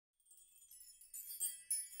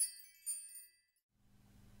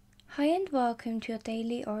Hi and welcome to your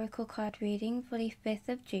daily oracle card reading for the 5th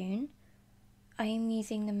of June. I am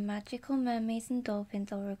using the magical Mermaids and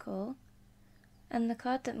Dolphins oracle, and the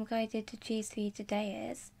card that I'm guided to choose for you today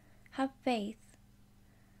is Have Faith.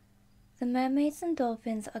 The Mermaids and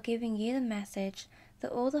Dolphins are giving you the message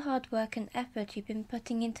that all the hard work and effort you've been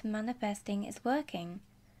putting into manifesting is working.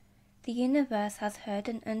 The universe has heard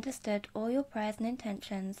and understood all your prayers and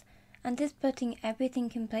intentions and is putting everything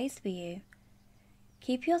in place for you.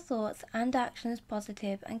 Keep your thoughts and actions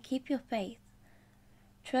positive and keep your faith.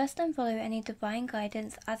 Trust and follow any divine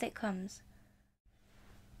guidance as it comes.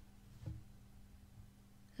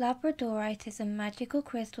 Labradorite is a magical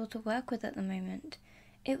crystal to work with at the moment.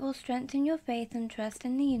 It will strengthen your faith and trust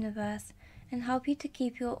in the universe and help you to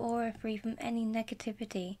keep your aura free from any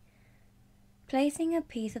negativity. Placing a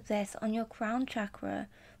piece of this on your crown chakra,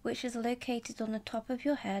 which is located on the top of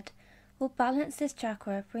your head, will balance this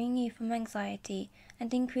chakra, freeing you from anxiety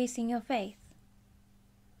and increasing your faith.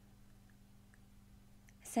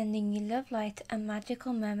 Sending you love, light and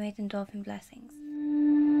magical mermaid and dolphin blessings.